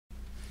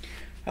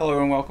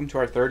Hello and welcome to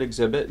our third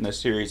exhibit in a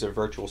series of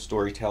virtual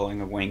storytelling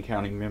of Wayne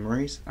County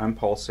memories. I'm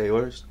Paul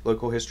Sailors,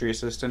 local history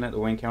assistant at the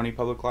Wayne County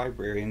Public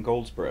Library in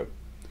Goldsboro.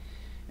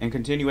 In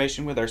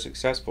continuation with our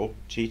successful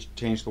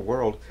Change the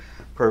World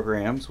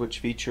programs, which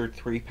featured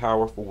three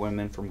powerful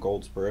women from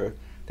Goldsboro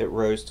that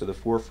rose to the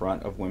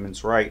forefront of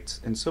women's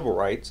rights and civil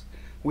rights,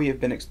 we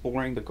have been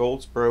exploring the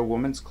Goldsboro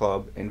Women's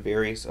Club and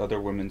various other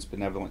women's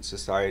benevolent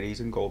societies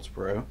in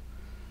Goldsboro,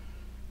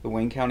 the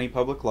Wayne County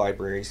Public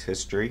Library's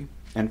history,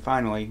 and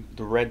finally,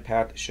 the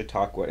Redpath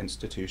Chautauqua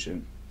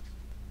institution.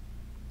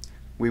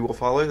 We will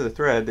follow the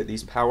thread that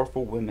these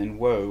powerful women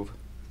wove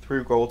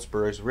through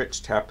Goldsboro's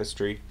rich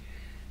tapestry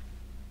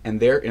and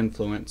their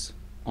influence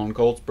on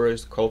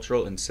Goldsboro's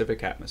cultural and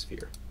civic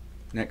atmosphere.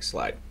 Next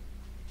slide.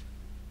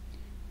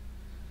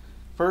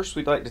 First,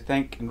 we'd like to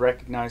thank and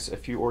recognize a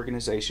few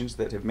organizations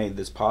that have made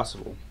this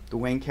possible. The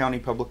Wayne County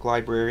Public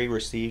Library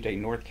received a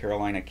North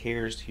Carolina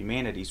Cares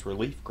Humanities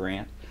Relief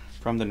Grant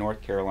from the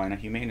North Carolina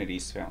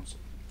Humanities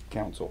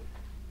Council.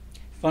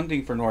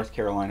 Funding for North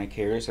Carolina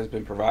Cares has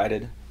been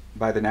provided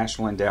by the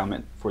National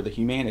Endowment for the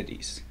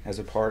Humanities as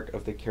a part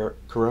of the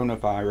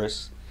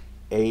Coronavirus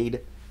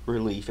Aid,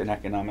 Relief, and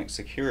Economic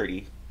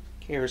Security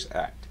CARES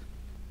Act.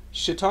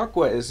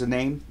 Chautauqua is a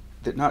name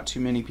that not too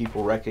many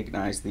people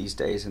recognize these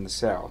days in the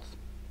South.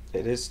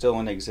 It is still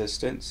in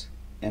existence,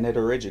 and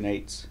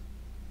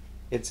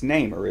its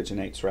name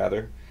originates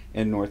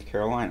in North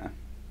Carolina.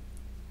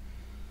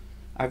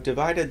 I've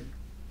divided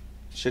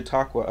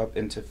Chautauqua up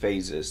into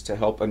phases to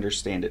help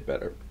understand it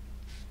better.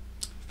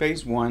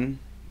 Phase 1,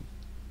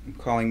 I'm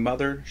calling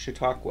Mother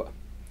Chautauqua.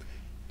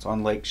 It's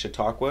on Lake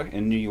Chautauqua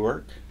in New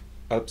York,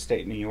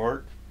 upstate New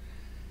York,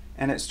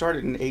 and it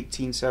started in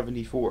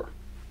 1874.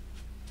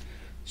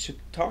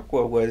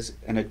 Chautauqua was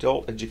an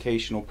adult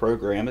educational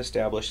program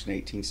established in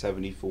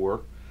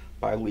 1874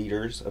 by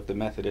leaders of the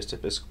Methodist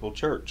Episcopal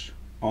Church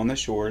on the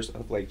shores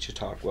of Lake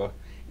Chautauqua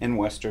in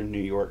western New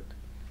York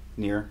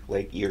near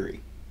Lake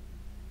Erie.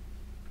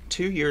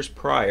 2 years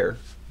prior,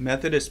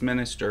 Methodist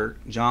minister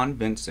John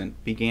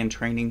Vincent began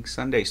training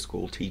Sunday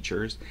school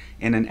teachers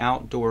in an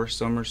outdoor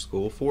summer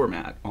school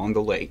format on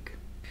the lake.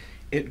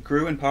 It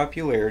grew in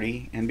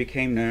popularity and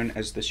became known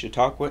as the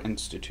Chautauqua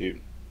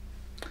Institute.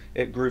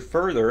 It grew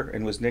further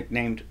and was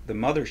nicknamed the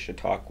Mother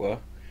Chautauqua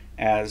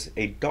as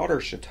a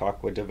daughter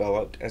Chautauqua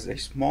developed as a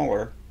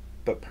smaller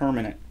but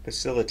permanent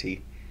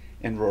facility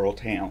in rural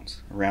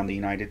towns around the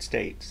United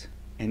States.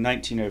 In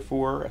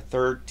 1904, a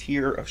third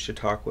tier of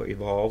Chautauqua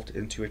evolved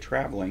into a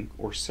traveling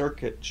or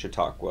circuit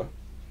Chautauqua,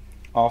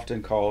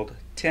 often called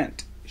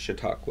tent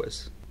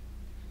Chautauquas.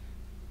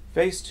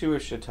 Phase 2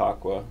 of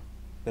Chautauqua,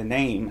 the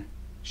name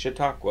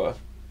Chautauqua,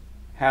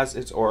 has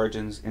its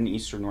origins in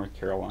eastern North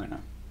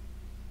Carolina.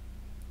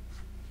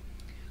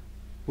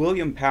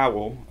 William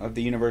Powell of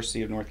the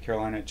University of North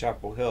Carolina at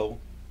Chapel Hill,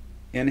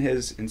 in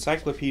his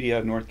Encyclopedia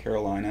of North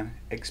Carolina,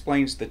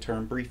 explains the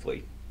term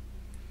briefly.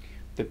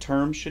 The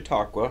term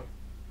Chautauqua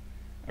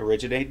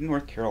originated in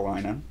North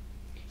Carolina.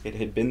 It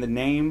had been the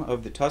name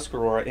of the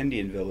Tuscarora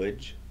Indian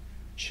village,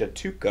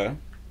 Chautauqua,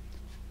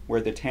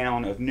 where the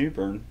town of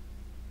Bern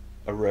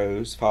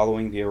arose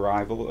following the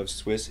arrival of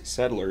Swiss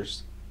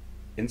settlers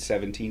in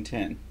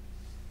 1710.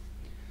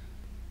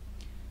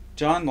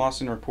 John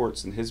Lawson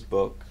reports in his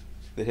book,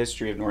 The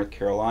History of North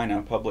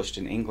Carolina, published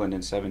in England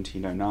in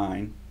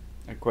 1709,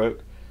 I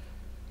quote,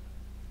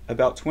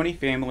 "About 20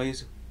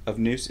 families of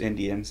Neuse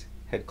Indians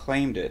had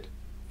claimed it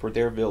for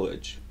their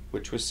village,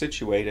 which was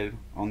situated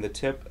on the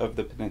tip of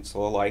the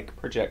peninsula-like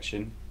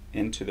projection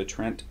into the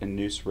Trent and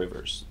Neuse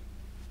rivers."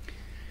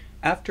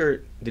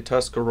 After the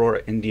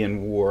Tuscarora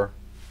Indian War,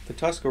 the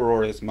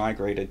Tuscaroras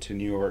migrated to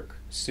New York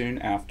soon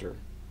after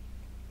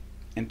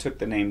and took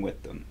the name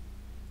with them.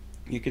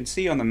 You can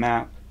see on the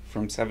map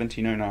from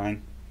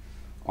 1709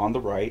 on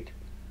the right,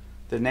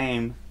 the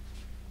name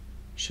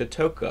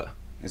Chautauqua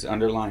is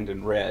underlined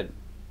in red.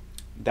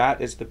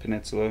 That is the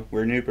peninsula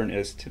where New Bern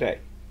is today.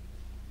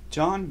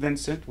 John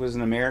Vincent was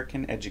an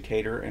American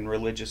educator and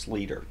religious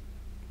leader.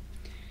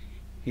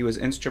 He was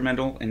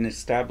instrumental in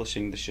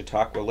establishing the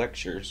Chautauqua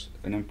Lectures,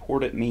 an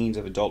important means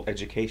of adult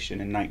education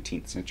in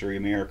 19th century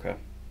America.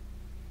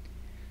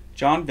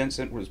 John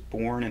Vincent was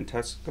born in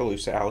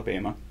Tuscaloosa,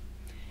 Alabama,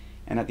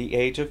 and at the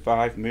age of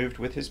 5 moved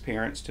with his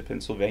parents to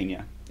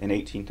Pennsylvania in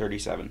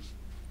 1837.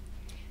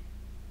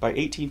 By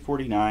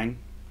 1849,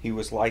 he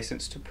was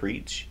licensed to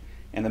preach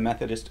in the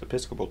Methodist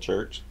Episcopal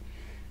Church,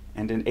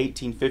 and in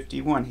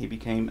 1851 he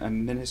became a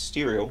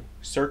ministerial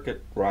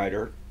circuit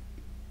rider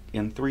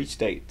in 3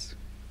 states.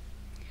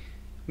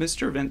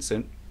 Mr.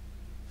 Vincent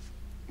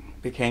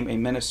became a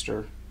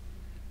minister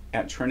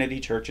at Trinity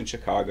Church in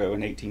Chicago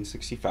in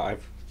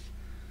 1865,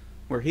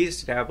 where he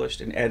established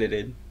and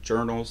edited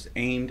journals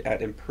aimed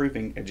at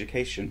improving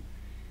education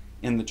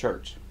in the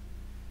church.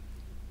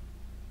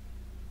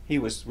 He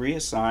was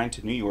reassigned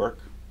to New York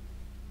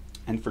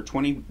and for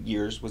 20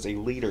 years was a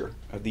leader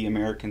of the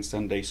American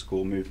Sunday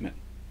School movement.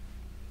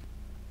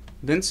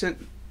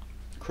 Vincent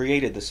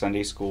created the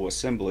Sunday School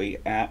Assembly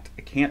at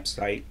a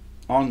campsite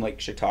on Lake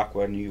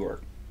Chautauqua, New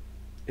York.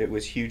 It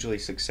was hugely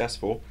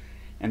successful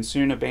and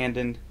soon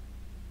abandoned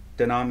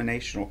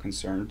denominational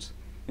concerns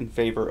in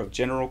favor of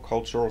general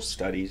cultural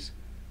studies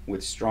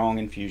with strong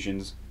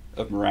infusions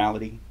of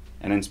morality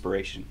and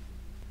inspiration.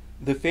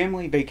 The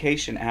family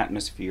vacation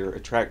atmosphere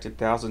attracted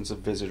thousands of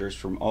visitors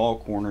from all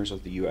corners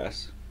of the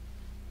U.S.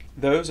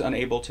 Those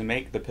unable to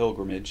make the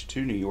pilgrimage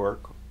to New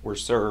York were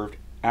served,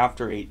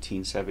 after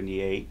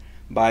 1878,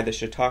 by the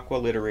Chautauqua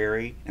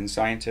Literary and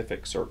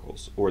Scientific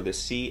Circles, or the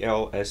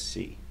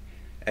C.L.S.C.,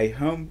 a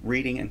home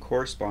reading and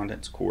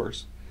correspondence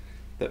course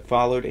that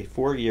followed a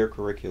 4-year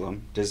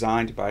curriculum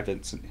designed by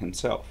Vincent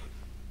himself.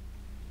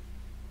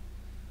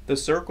 The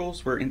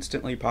circles were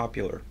instantly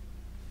popular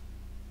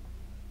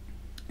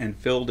and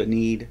filled a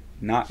need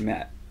not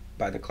met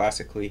by the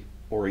classically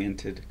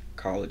oriented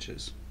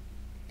colleges.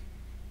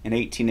 In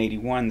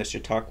 1881, the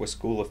Chautauqua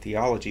School of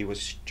Theology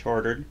was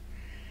chartered,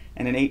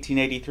 and in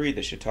 1883,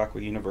 the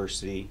Chautauqua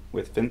University,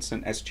 with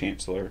Vincent as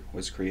chancellor,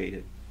 was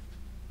created.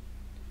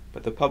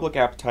 But the public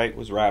appetite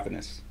was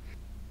ravenous.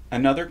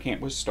 Another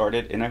camp was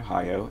started in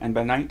Ohio, and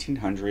by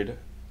 1900,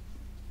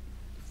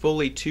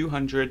 fully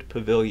 200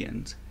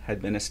 pavilions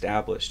had been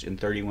established in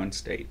 31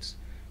 states,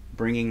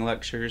 bringing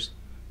lectures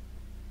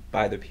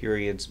by the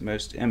period's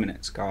most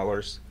eminent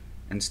scholars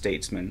and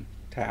statesmen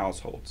to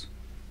households.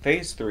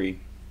 Phase 3.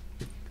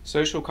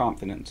 Social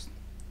confidence.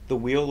 The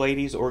Wheel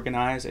Ladies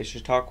organized a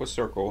Chautauqua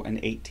Circle in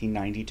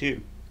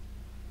 1892.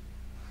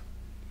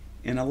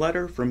 In a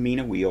letter from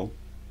Mina Wheel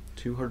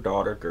to her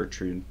daughter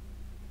Gertrude,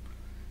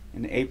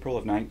 in April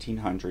of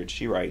 1900,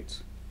 she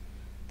writes,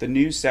 "The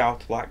New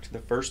South lacked the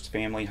first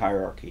family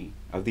hierarchy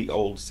of the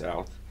Old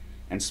South,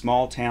 and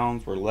small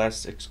towns were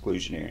less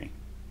exclusionary.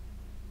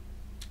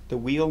 The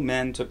Wheel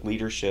men took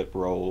leadership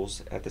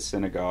roles at the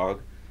synagogue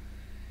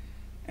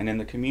and in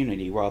the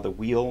community, while the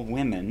Wheel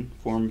women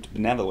formed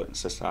benevolent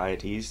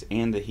societies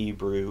and the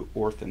Hebrew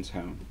Orphans'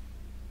 Home.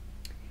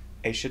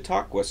 A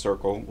Chautauqua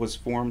Circle was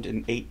formed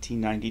in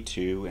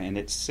 1892, and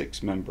its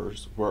 6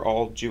 members were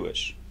all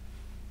Jewish.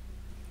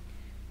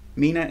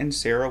 Mina and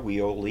Sarah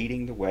Wheel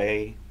leading the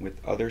way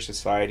with other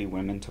society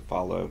women to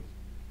follow.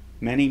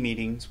 Many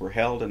meetings were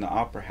held in the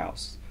Opera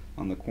House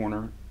on the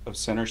corner of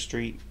Center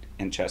Street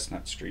and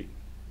Chestnut Street.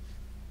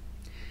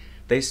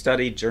 They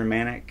studied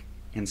Germanic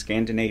and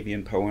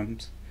Scandinavian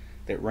poems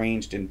that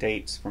ranged in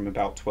dates from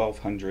about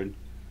 1200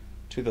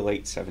 to the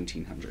late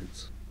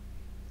 1700s.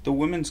 The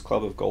Women's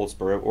Club of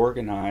Goldsboro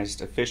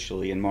organized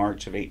officially in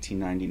March of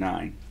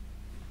 1899,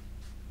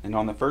 and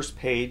on the first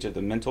page of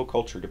the Mental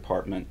Culture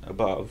Department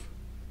above,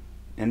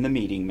 in the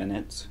meeting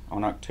minutes,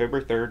 on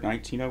October 3,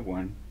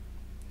 1901,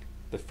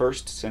 the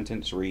first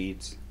sentence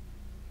reads,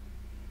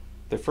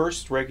 "The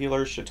first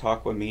regular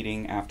Chautauqua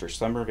meeting after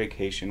summer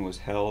vacation was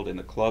held in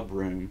the club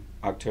room,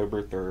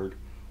 October 3rd,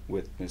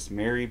 with Miss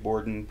Mary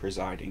Borden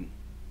presiding."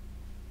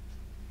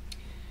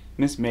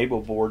 Miss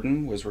Mabel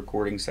Borden was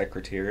recording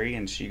secretary,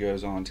 and she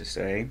goes on to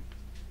say,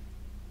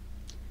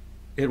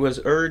 "It was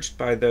urged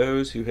by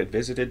those who had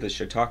visited the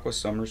Chautauqua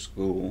Summer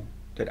School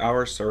that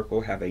our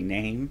circle have a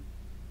name,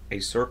 a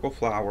circle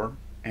flower,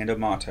 and a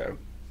motto.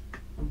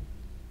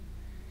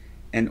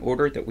 In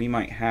order that we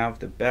might have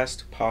the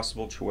best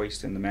possible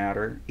choice in the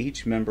matter,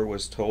 each member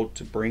was told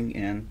to bring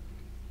in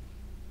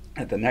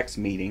at the next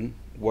meeting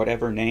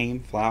whatever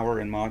name, flower,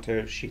 and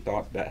motto she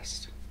thought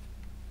best.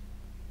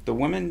 The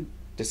women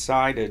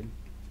decided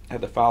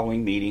at the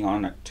following meeting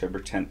on October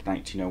 10,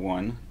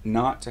 1901,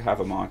 not to have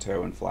a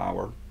motto and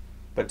flower,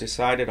 but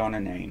decided on a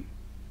name,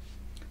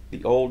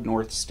 the Old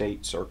North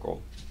State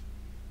Circle.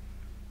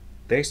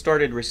 They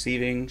started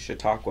receiving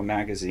Chautauqua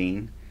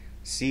magazine,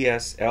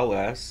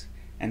 C.S.L.S.,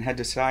 and had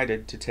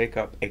decided to take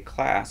up a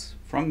class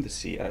from the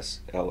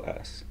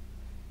C.S.L.S.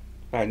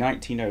 By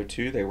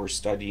 1902, they were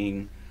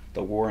studying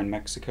the war in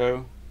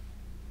Mexico,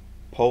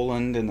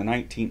 Poland in the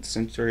 19th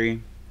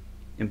century,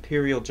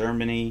 Imperial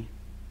Germany,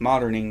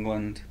 modern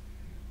England,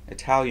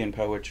 Italian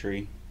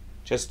poetry,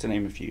 just to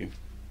name a few.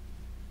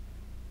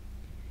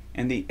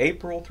 In the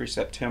April through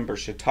September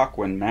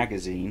Chautauquan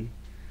magazine,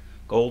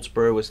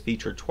 Goldsboro was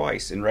featured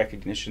twice in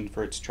recognition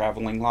for its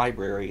traveling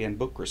library and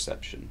book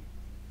reception.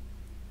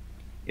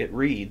 It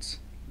reads,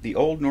 "The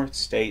Old North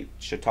State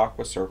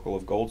Chautauqua Circle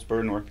of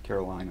Goldsboro, North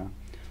Carolina,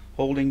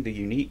 holding the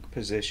unique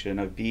position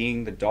of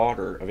being the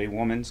daughter of a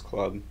woman's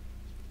club,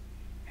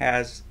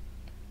 has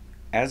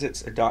as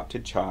its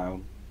adopted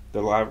child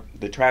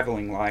the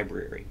traveling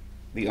library,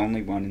 the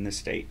only one in the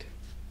state."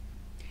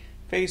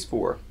 Phase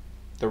 4.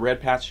 The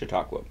Redpath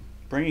Chautauqua,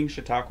 bringing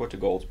Chautauqua to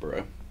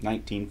Goldsboro,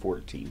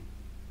 1914.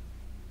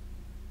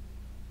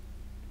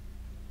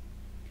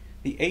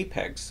 The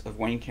apex of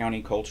Wayne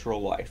County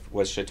cultural life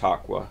was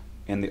Chautauqua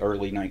in the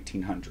early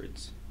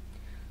 1900s.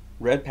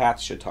 Redpath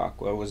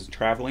Chautauqua was a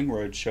traveling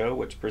roadshow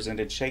which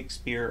presented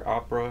Shakespeare,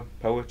 opera,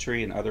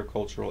 poetry, and other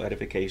cultural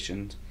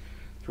edifications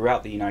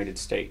throughout the United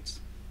States.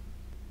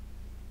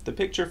 The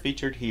picture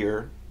featured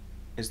here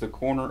is the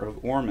corner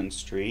of Ormond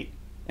Street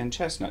and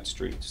Chestnut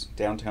Streets,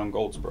 downtown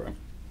Goldsboro.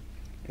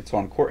 It's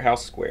on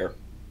Courthouse Square.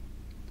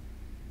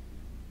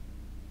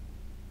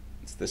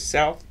 It's the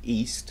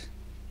southeast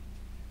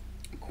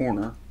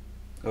corner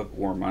of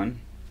Ormond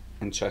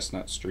and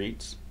Chestnut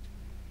Streets.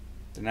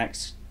 The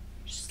next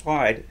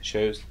slide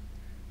shows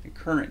a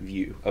current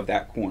view of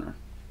that corner.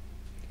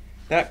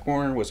 That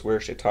corner was where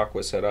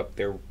Chautauqua set up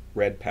their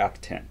Redpath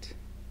tent.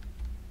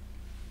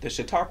 The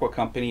Chautauqua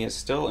Company is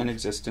still in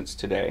existence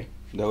today,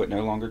 though it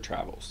no longer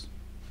travels.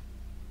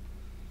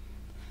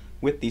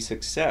 With the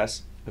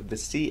success of the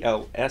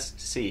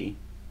C.L.S.C,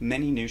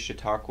 many new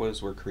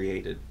Chautauquas were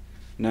created,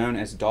 known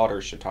as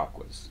daughter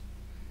Chautauquas,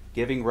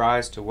 giving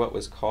rise to what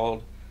was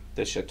called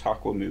the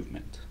Chautauqua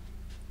movement.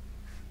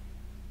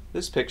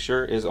 This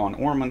picture is on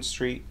Ormond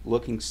Street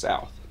looking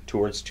south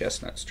towards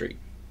Chestnut Street.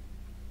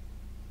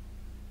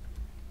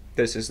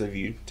 This is the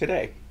view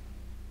today.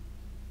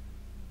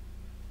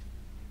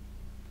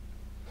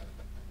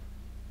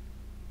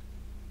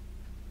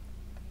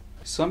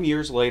 Some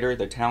years later,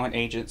 the talent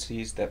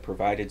agencies that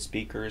provided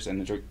speakers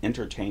and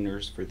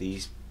entertainers for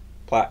these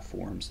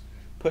platforms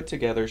put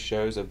together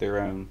shows of their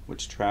own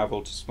which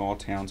traveled to small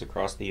towns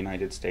across the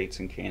United States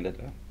and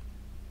Canada.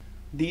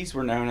 These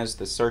were known as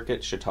the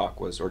Circuit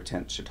Chautauquas or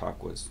Tent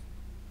Chautauquas.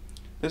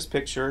 This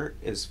picture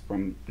is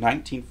from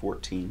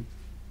 1914.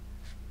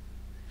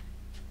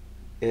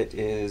 It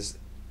is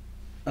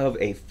of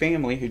a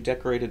family who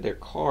decorated their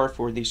car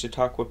for the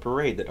Chautauqua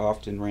parade that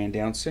often ran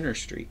down Center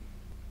Street.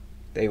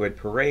 They would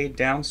parade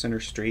down Center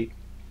Street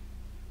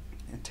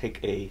and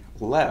take a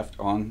left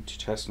onto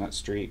Chestnut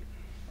Street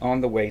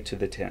on the way to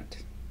the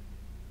tent.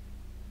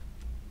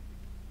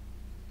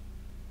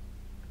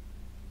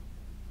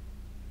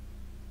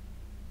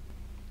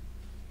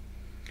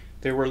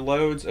 There were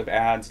loads of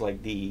ads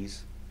like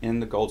these in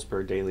the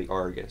Goldsboro Daily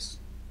Argus.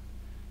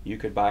 You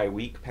could buy a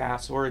week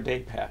pass or a day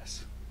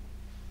pass.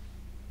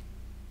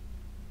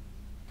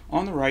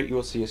 On the right, you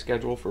will see a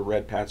schedule for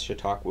Redpath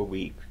Chautauqua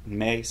Week,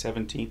 May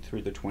 17th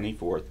through the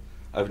 24th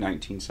of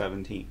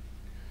 1917.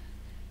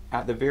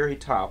 At the very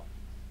top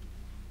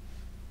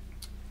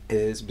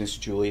is Miss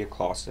Julia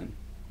Clausen.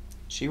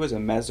 She was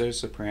a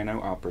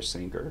mezzo-soprano opera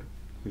singer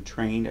who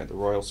trained at the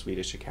Royal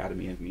Swedish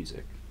Academy of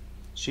Music.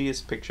 She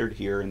is pictured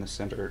here in the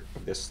center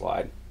of this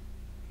slide.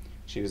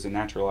 She was a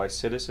naturalized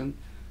citizen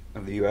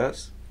of the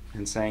U.S.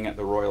 and sang at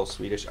the Royal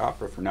Swedish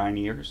Opera for 9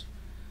 years,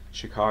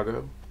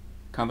 Chicago,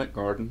 Covent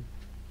Garden,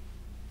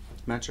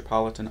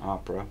 Metropolitan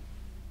Opera,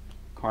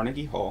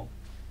 Carnegie Hall,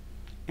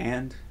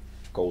 and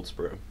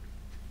Goldsboro.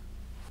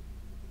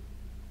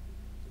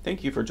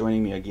 Thank you for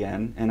joining me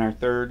again in our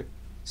third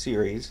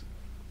series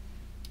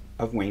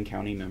of Wayne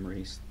County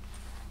Memories.